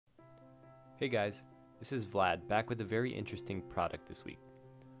Hey guys, this is Vlad back with a very interesting product this week.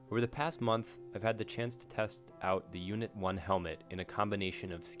 Over the past month, I've had the chance to test out the Unit 1 helmet in a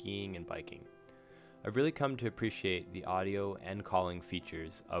combination of skiing and biking. I've really come to appreciate the audio and calling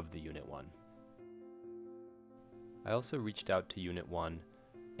features of the Unit 1. I also reached out to Unit 1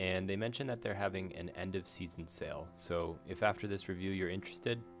 and they mentioned that they're having an end of season sale, so if after this review you're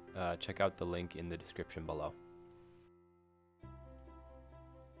interested, check out the link in the description below.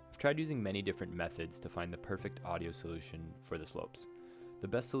 I've tried using many different methods to find the perfect audio solution for the slopes. The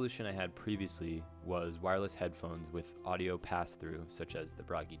best solution I had previously was wireless headphones with audio pass-through, such as the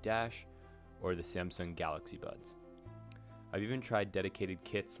Bragi Dash or the Samsung Galaxy Buds. I've even tried dedicated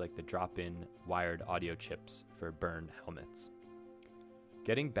kits like the drop-in wired audio chips for burn helmets.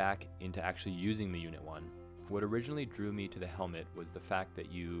 Getting back into actually using the Unit 1, what originally drew me to the helmet was the fact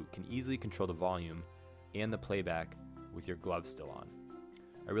that you can easily control the volume and the playback with your gloves still on.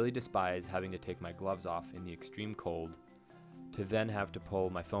 I really despise having to take my gloves off in the extreme cold to then have to pull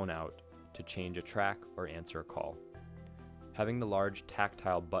my phone out to change a track or answer a call. Having the large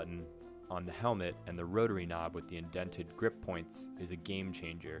tactile button on the helmet and the rotary knob with the indented grip points is a game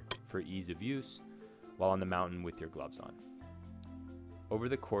changer for ease of use while on the mountain with your gloves on. Over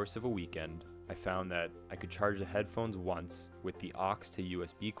the course of a weekend, I found that I could charge the headphones once with the aux to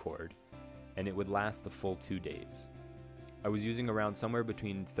USB cord and it would last the full 2 days. I was using around somewhere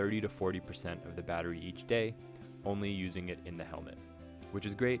between 30 to 40% of the battery each day, only using it in the helmet, which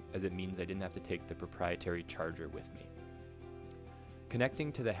is great as it means I didn't have to take the proprietary charger with me.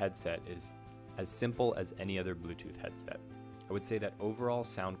 Connecting to the headset is as simple as any other Bluetooth headset. I would say that overall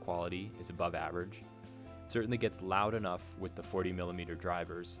sound quality is above average. It certainly gets loud enough with the 40mm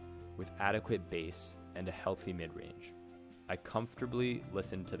drivers, with adequate bass and a healthy mid-range. I comfortably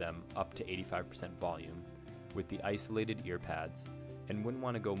listen to them up to 85% volume with the isolated ear pads and wouldn't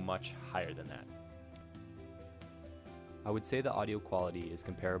want to go much higher than that. I would say the audio quality is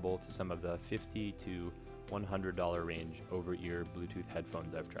comparable to some of the $50 to $100 range over-ear Bluetooth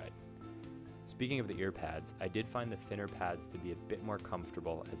headphones I've tried. Speaking of the ear pads, I did find the thinner pads to be a bit more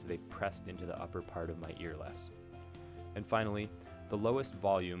comfortable as they pressed into the upper part of my ear less. And finally, the lowest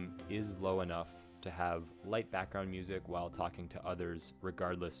volume is low enough to have light background music while talking to others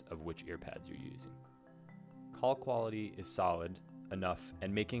regardless of which ear pads you're using. Call quality is solid enough,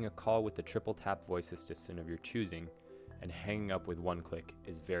 and making a call with the triple tap voice assistant of your choosing and hanging up with one click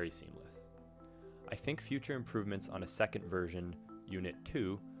is very seamless. I think future improvements on a second version, Unit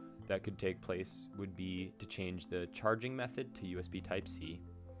 2, that could take place would be to change the charging method to USB Type-C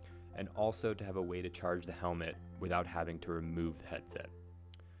and also to have a way to charge the helmet without having to remove the headset.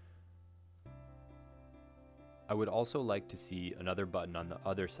 I would also like to see another button on the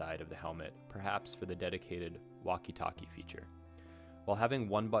other side of the helmet, perhaps for the dedicated walkie-talkie feature. While having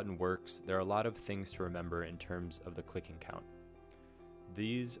one button works, there are a lot of things to remember in terms of the clicking count.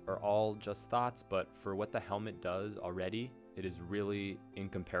 These are all just thoughts, but for what the helmet does already, it is really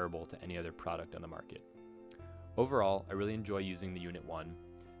incomparable to any other product on the market. Overall, I really enjoy using the Unit 1,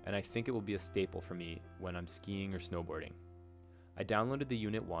 and I think it will be a staple for me when I'm skiing or snowboarding. I downloaded the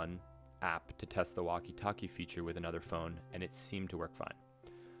Unit 1 app to test the walkie-talkie feature with another phone, and it seemed to work fine.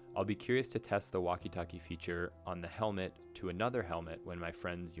 I'll be curious to test the walkie-talkie feature on the helmet to another helmet when my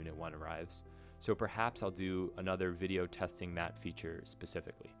friend's Unit 1 arrives, so perhaps I'll do another video testing that feature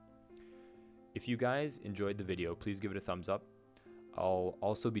specifically. If you guys enjoyed the video, please give it a thumbs up. I'll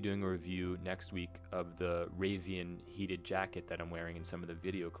also be doing a review next week of the Ravian heated jacket that I'm wearing in some of the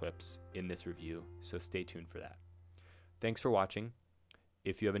video clips in this review, so stay tuned for that. Thanks for watching.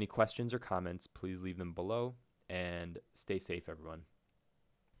 If you have any questions or comments, please leave them below, and stay safe, everyone.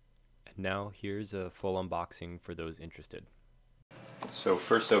 And now, here's a full unboxing for those interested. So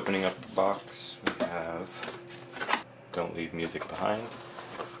first opening up the box, we have Don't Leave Music Behind.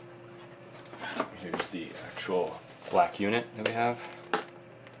 Here's the actual black unit that we have.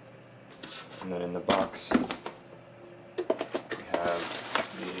 And then in the box, we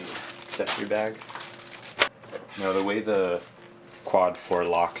have the accessory bag. Now the way the Quad 4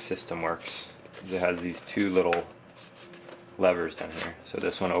 lock system works is it has these two little levers down here. So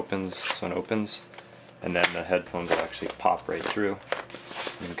this one opens, and then the headphones will actually pop right through.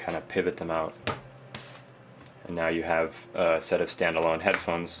 You can kind of pivot them out. And now you have a set of standalone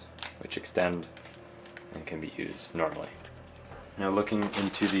headphones which extend and can be used normally. Now looking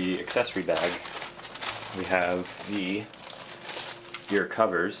into the accessory bag, we have the ear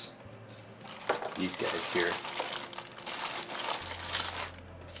covers, these guys here.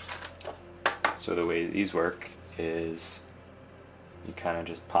 So the way these work is you kind of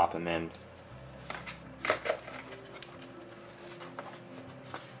just pop them in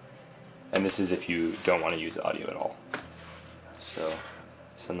And this is if you don't want to use audio at all. So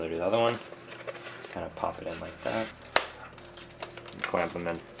similar to the other one, just kind of pop it in like that and clamp them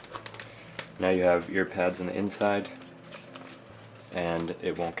in. Now you have ear pads on the inside and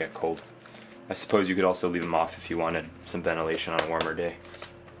it won't get cold. I suppose you could also leave them off if you wanted some ventilation on a warmer day.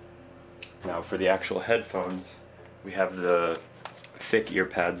 Now for the actual headphones, we have the thick ear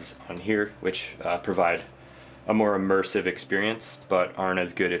pads on here, which provide a more immersive experience, but aren't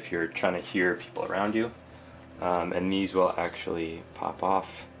as good if you're trying to hear people around you. And these will actually pop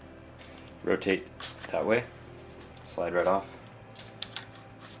off, rotate that way, slide right off,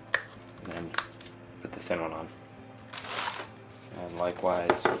 and then put the thin one on. And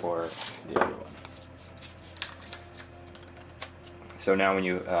likewise for the other one. So now when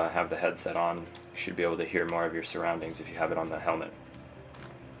you have the headset on, you should be able to hear more of your surroundings if you have it on the helmet.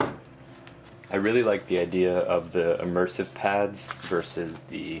 I really like the idea of the immersive pads versus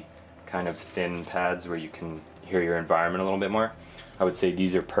the kind of thin pads where you can hear your environment a little bit more. I would say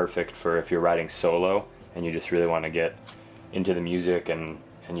these are perfect for if you're riding solo and you just really want to get into the music and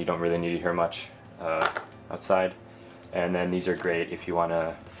you don't really need to hear much outside. And then these are great if you want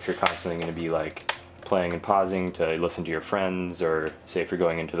to, if you're constantly going to be like playing and pausing to listen to your friends, or say if you're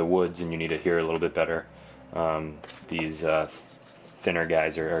going into the woods and you need to hear a little bit better. These thinner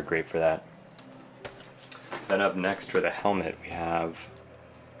guys are great for that. Then up next for the helmet we have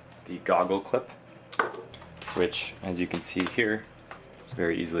the goggle clip, which as you can see here is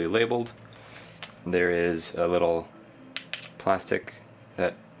very easily labeled. There is a little plastic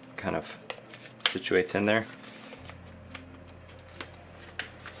that kind of situates in there.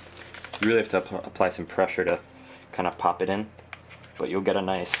 You really have to apply some pressure to kind of pop it in, but you'll get a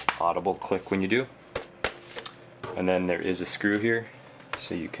nice audible click when you do. And then there is a screw here,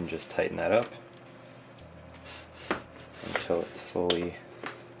 so you can just tighten that up until it's fully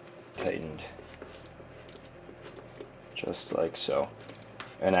tightened, just like so.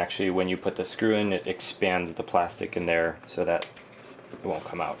 And actually when you put the screw in, it expands the plastic in there so that it won't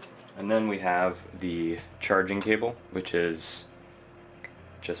come out. And then we have the charging cable, which is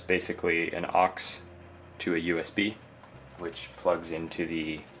just basically an aux to a USB, which plugs into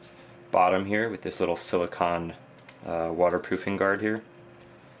the bottom here with this little silicone waterproofing guard here.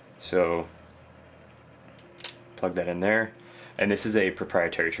 So plug that in there, and this is a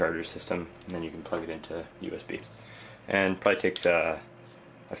proprietary charger system, and then you can plug it into USB. And probably takes a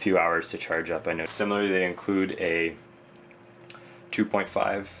few hours to charge up. I know similarly they include a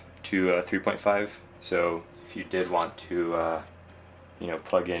 2.5 to 3.5, so if you did want to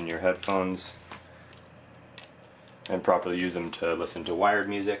plug in your headphones and properly use them to listen to wired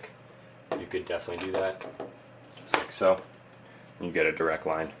music, you could definitely do that, just like so. You get a direct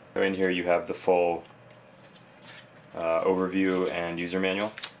line. So in here you have the full overview and user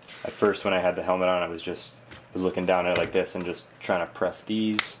manual. At first when I had the helmet on, I was looking down at it like this and just trying to press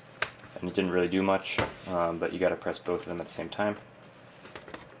these, and it didn't really do much, but you got to press both of them at the same time.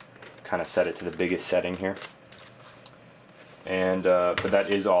 Kind of set it to the biggest setting here. And but that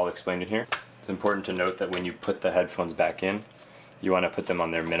is all explained in here. It's important to note that when you put the headphones back in, you want to put them on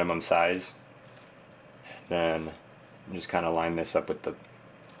their minimum size. And then just kind of line this up with the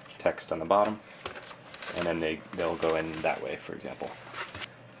text on the bottom, and then they'll go in that way, for example.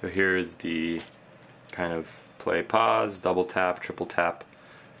 So here is the kind of play, pause, double tap, triple tap,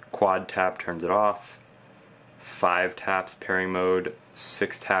 quad tap turns it off, 5 taps pairing mode,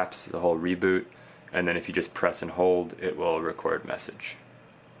 6 taps the whole reboot, and then if you just press and hold, it will record message.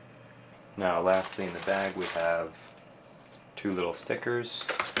 Now lastly in the bag we have 2 little stickers.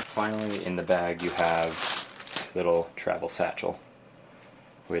 Finally in the bag you have a little travel satchel,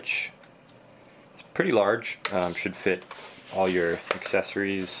 which is pretty large, should fit all your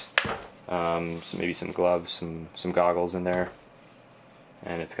accessories, maybe some gloves, some goggles in there,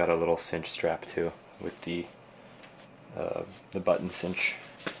 and it's got a little cinch strap too with the button cinch.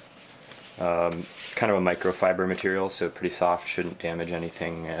 Kind of a microfiber material, so pretty soft, shouldn't damage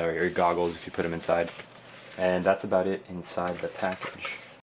anything or your goggles if you put them inside. And that's about it inside the package.